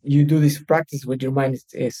 you do this practice with your mind,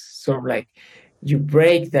 is sort of like you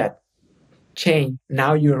break that chain.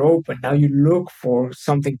 Now you're open. Now you look for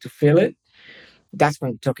something to fill it. That's what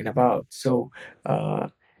I'm talking about. So,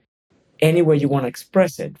 any way you want to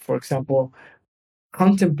express it. For example,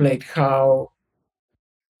 contemplate how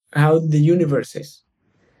the universe is,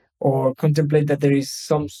 or contemplate that there is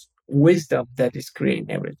some wisdom that is creating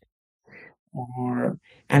everything. or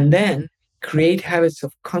and then create habits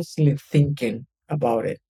of constantly thinking about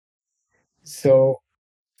it. So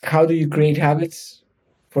how do you create habits?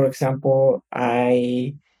 For example,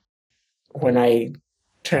 I when I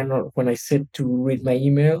when I sit to read my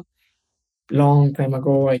email, long time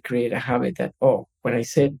ago I created a habit that, oh, when I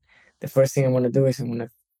sit, the first thing I want to do is I'm going to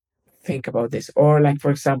think about this. Or like,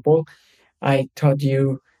 for example, I taught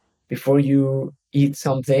you, before you eat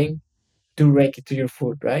something, do Reiki to your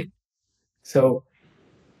food, right? So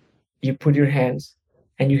you put your hands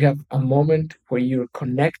and you have a moment where you're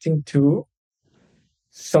connecting to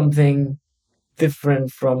something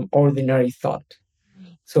different from ordinary thought.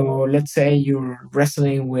 So let's say you're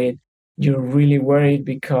wrestling with, you're really worried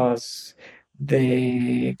because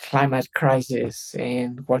the climate crisis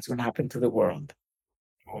and what's going to happen to the world,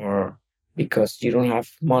 or because you don't have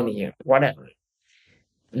money or whatever.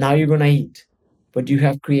 Now you're going to eat, but you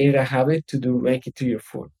have created a habit to do Reiki to your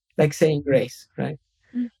food, like saying grace, right?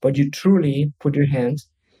 Mm. But you truly put your hands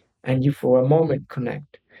and you for a moment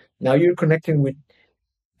connect. Now you're connecting with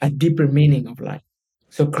a deeper meaning of life.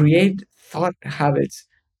 So create thought habits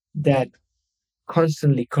that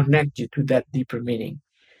constantly connect you to that deeper meaning.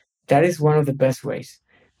 That is one of the best ways,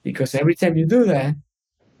 because every time you do that,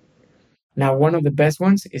 now one of the best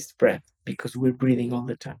ones is breath, because we're breathing all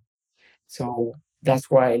the time. So that's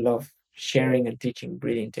why I love sharing and teaching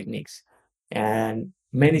breathing techniques and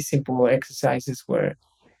many simple exercises where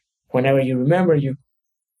whenever you remember, you,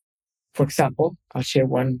 for example, I'll share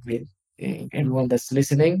one with everyone that's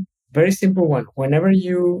listening. Very simple one. Whenever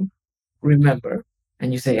you remember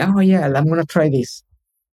and you say, oh yeah, I'm going to try this,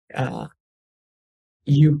 uh,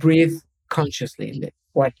 you breathe consciously.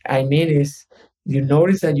 What I mean is, you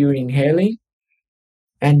notice that you're inhaling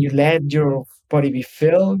and you let your body be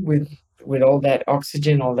filled with all that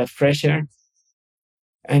oxygen, all that fresh air,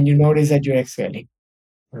 and you notice that you're exhaling,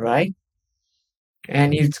 right?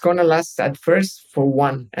 And it's gonna last at first for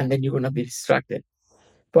one, and then you're gonna be distracted.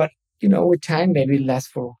 But with time, maybe it lasts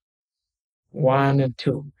for one and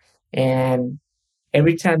two. And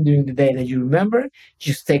every time during the day that you remember,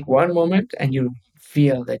 just take one moment and you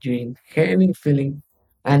feel that you're inhaling, feeling,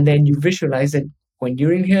 and then you visualize that when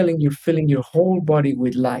you're inhaling, you're filling your whole body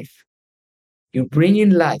with life. You bring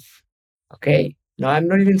in life. Okay. Now, I'm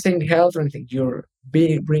not even saying health or anything. You're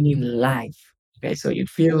bringing life. Okay. So you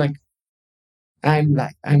feel like I'm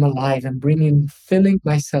alive. I'm filling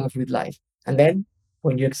myself with life. And then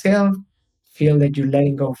when you exhale, feel that you're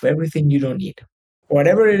letting go of everything you don't need.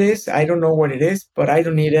 Whatever it is, I don't know what it is, but I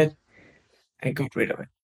don't need it. I got rid of it.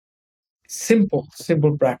 Simple,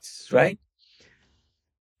 simple practice, right?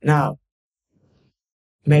 Now,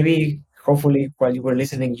 maybe, hopefully, while you were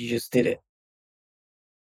listening, you just did it.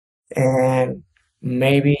 And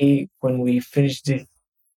maybe when we finish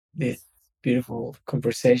this beautiful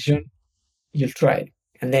conversation, you'll try it.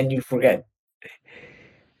 And then you forget.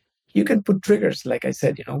 You can put triggers, like I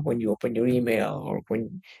said, when you open your email, or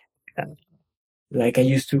when, uh, like I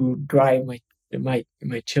used to drive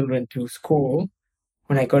my children to school.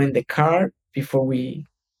 When I got in the car, before we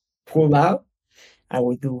pulled out, I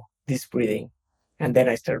would do this breathing, and then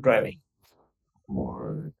I start driving.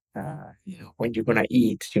 Or when you're gonna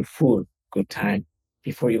eat your food, good time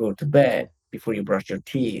before you go to bed, before you brush your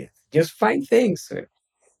teeth. Just find things,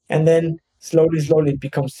 and then slowly, slowly, it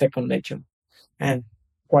becomes second nature. And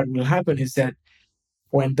what will happen is that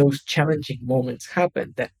when those challenging moments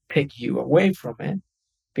happen that take you away from it,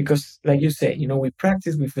 because like you say, we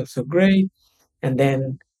practice, we feel so great, and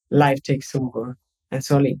then life takes over, and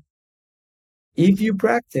suddenly, if you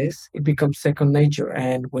practice, it becomes second nature.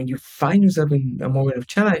 And when you find yourself in a moment of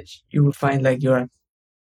challenge, you will find like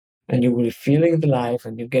and you will be feeling the life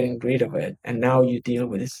and you're getting rid of it. And now you deal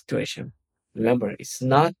with the situation. Remember, it's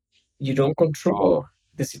not, you don't control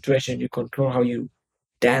the situation, you control how you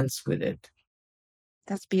dance with it.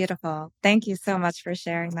 That's beautiful. Thank you so much for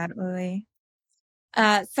sharing that, Uli.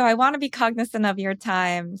 So I want to be cognizant of your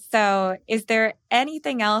time. So is there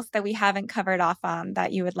anything else that we haven't covered off on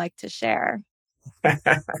that you would like to share? Well,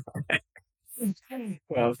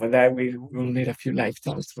 for that, we will need a few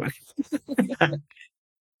lifetimes. But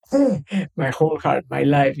my whole heart, my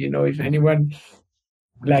life, if anyone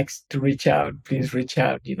likes to reach out, please reach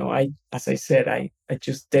out. As I said, I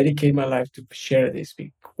just dedicate my life to share this.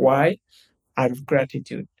 Why? Out of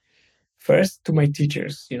gratitude. First, to my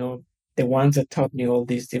teachers, the ones that taught me all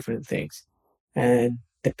these different things, and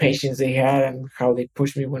the patience they had, and how they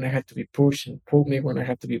pushed me when I had to be pushed and pulled me when I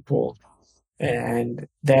had to be pulled. And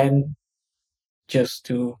then just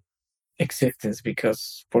to existence,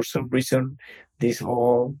 because for some reason, this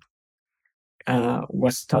all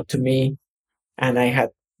was taught to me, and I had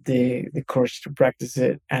the courage to practice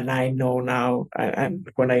it. And I know now, and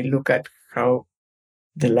when I look at how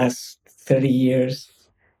the last 30 years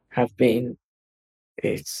have been,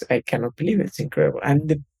 it's I cannot believe it. It's incredible.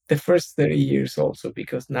 And the first 30 years also,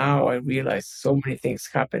 because now I realize so many things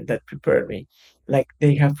happened that prepared me. Like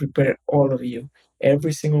they have prepared all of you.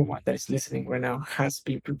 Every single one that is listening right now has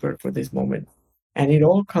been prepared for this moment. And it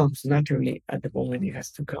all comes naturally at the moment it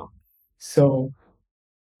has to come. So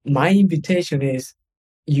my invitation is,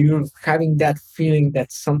 you're having that feeling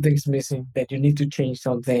that something's missing, that you need to change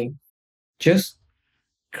something. Just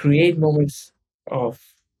create moments of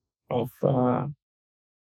of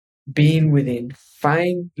being within.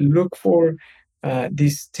 Look for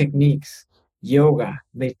these techniques: yoga,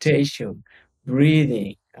 meditation,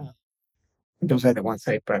 breathing. Those are the ones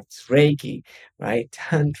I practice. Reiki, right?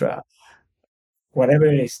 Tantra, whatever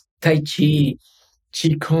it is. Tai Chi,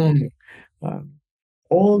 Qigong. Um,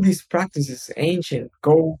 all these practices, ancient.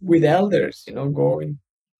 Go with elders.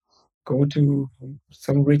 Go to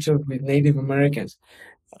some rituals with Native Americans,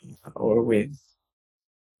 or with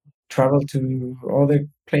travel to other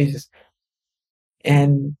places,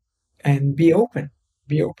 and be open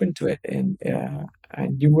to it,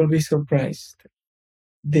 and you will be surprised.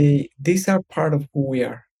 These are part of who we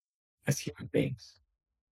are as human beings.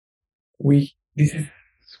 We This is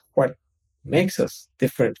what makes us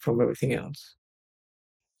different from everything else.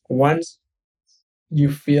 Once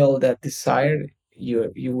you feel that desire,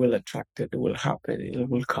 you will attract it. It will happen. It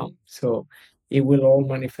will come. So it will all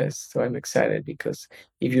manifest. So I'm excited, because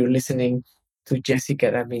if you're listening to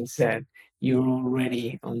Jessica, that means that you're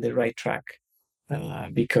already on the right track.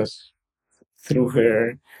 Because through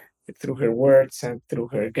her through her words and through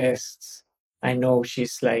her guests, I know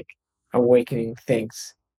she's like awakening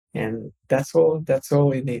things, and that's all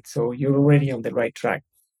it needs. So you're already on the right track.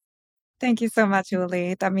 Thank you so much,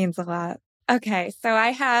 Uli. That means a lot. Okay, so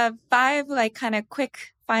I have five like kind of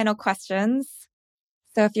quick final questions.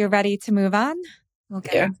 So if you're ready to move on, we'll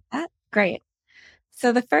get Yeah, into that. Great.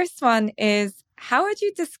 So the first one is, how would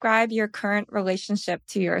you describe your current relationship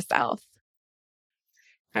to yourself?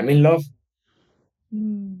 I'm in love.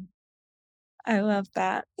 Mm, I love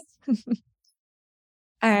that.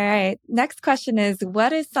 All right. Next question is,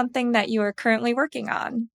 what is something that you are currently working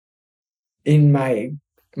on? In my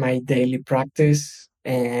daily practice,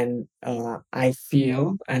 and I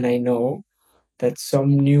feel and I know that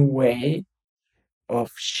some new way of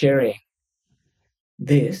sharing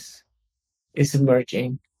this is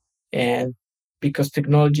emerging, and because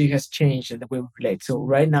technology has changed the way we relate. So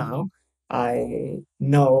right now, I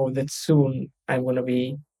know that soon I'm going to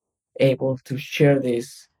be able to share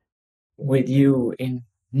this with you in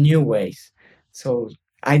new ways. So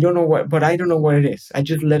I don't know what, but I don't know what it is. I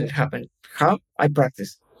just let it happen. How? I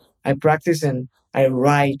practice, and I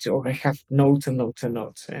write, or I have notes and notes and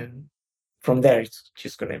notes, and from there it's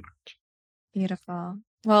just going to emerge. Beautiful.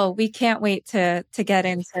 Well, we can't wait to get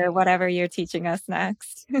into whatever you're teaching us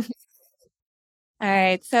next. All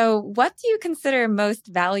right. So, what do you consider most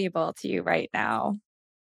valuable to you right now?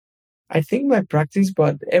 I think my practice,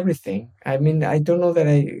 but everything. I mean, I don't know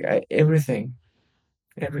that everything,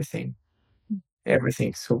 everything,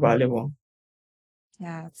 everything's so valuable.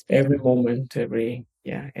 Yeah, it's beautiful. Every moment,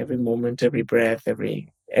 every moment, every breath,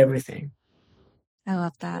 everything. I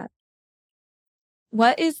love that.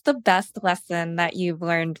 What is the best lesson that you've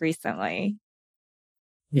learned recently?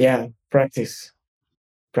 Yeah, practice,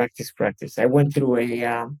 practice, practice. I went through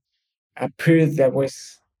a period that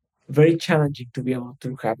was very challenging to be able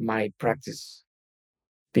to have my practice,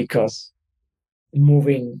 because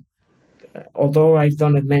moving, although I've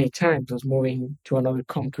done it many times, was moving to another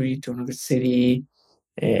country, to another city.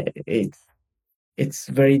 It's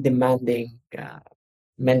very demanding,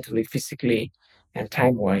 mentally, physically, and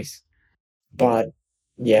time wise. But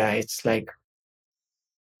yeah, it's like,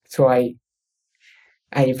 so I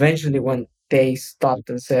eventually, when they stopped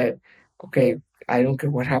and said, "Okay, I don't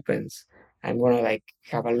care what happens. I'm gonna like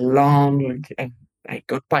have a long," and I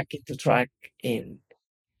got back into track in,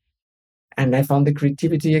 and I found the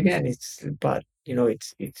creativity again. But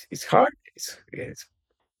it's hard.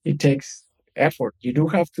 It takes effort. You do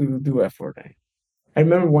have to do effort. I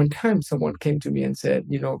remember one time someone came to me and said,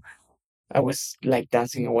 I was like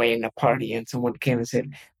dancing away in a party, and someone came and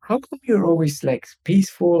said, "How come you're always like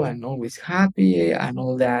peaceful and always happy and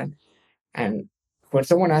all that?" And when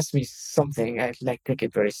someone asked me something, I like take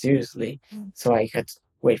it very seriously. So I had to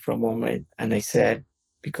wait for a moment, and I said,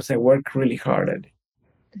 "Because I work really hard at it.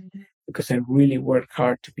 Because I really work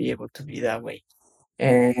hard to be able to be that way.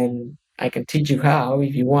 And I can teach you how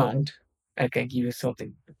if you want. I can give you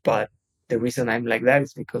something. But the reason I'm like that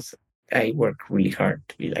is because I work really hard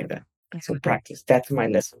to be like that." So practice. That's my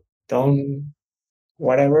lesson. Don't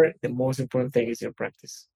whatever. The most important thing is your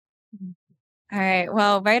practice. All right.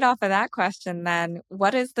 Well, right off of that question, then,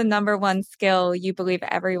 what is the number one skill you believe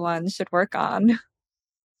everyone should work on?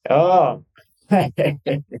 Oh,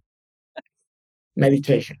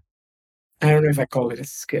 meditation. I don't know if I call it a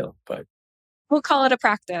skill, but We'll call it a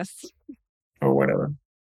practice. or whatever,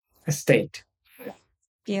 a state.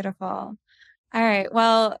 Beautiful. All right.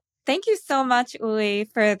 Well, thank you so much, Uli,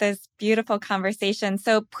 for this beautiful conversation.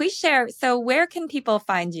 So please share. So, where can people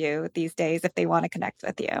find you these days if they want to connect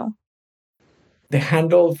with you? The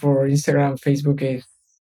handle for Instagram, Facebook is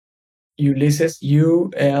Ulises, Ulises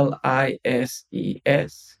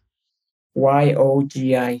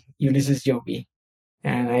Ulises Yogi.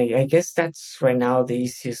 And I guess that's right now the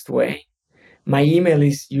easiest way. My email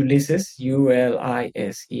is Ulises,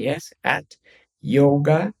 Ulises, at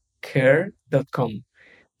yogacare.com.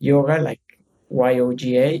 Yoga, like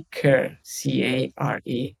YOGA, care,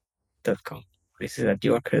 CARE.com. This is at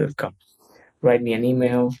yogacare.com. Write me an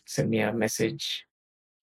email, send me a message,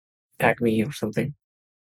 tag me or something.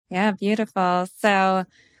 Yeah, beautiful. So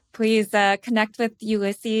please connect with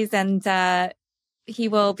Ulysses, and he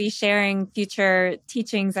will be sharing future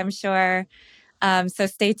teachings, I'm sure. So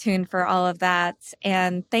stay tuned for all of that.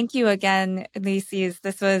 And thank you again, Ulises.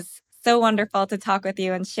 This was so wonderful to talk with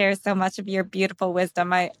you and share so much of your beautiful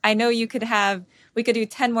wisdom. I know we could do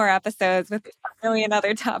 10 more episodes with a million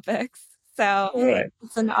other topics. So All right.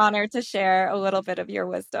 it's an honor to share a little bit of your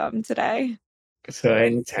wisdom today. So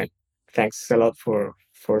anytime. Thanks a lot for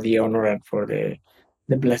the honor and for the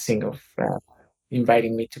blessing of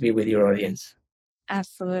inviting me to be with your audience.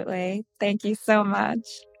 Absolutely. Thank you so much.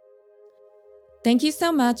 Thank you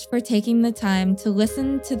so much for taking the time to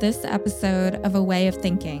listen to this episode of A Way of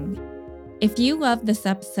Thinking. If you love this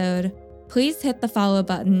episode, please hit the follow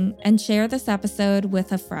button and share this episode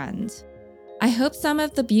with a friend. I hope some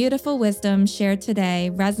of the beautiful wisdom shared today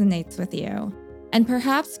resonates with you and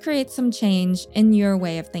perhaps creates some change in your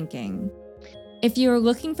way of thinking. If you are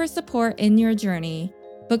looking for support in your journey,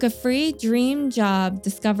 book a free dream job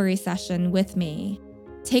discovery session with me.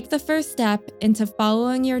 Take the first step into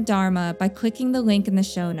following your Dharma by clicking the link in the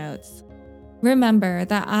show notes. Remember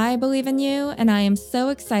that I believe in you, and I am so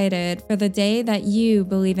excited for the day that you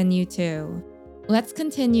believe in you too. Let's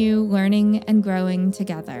continue learning and growing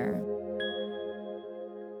together.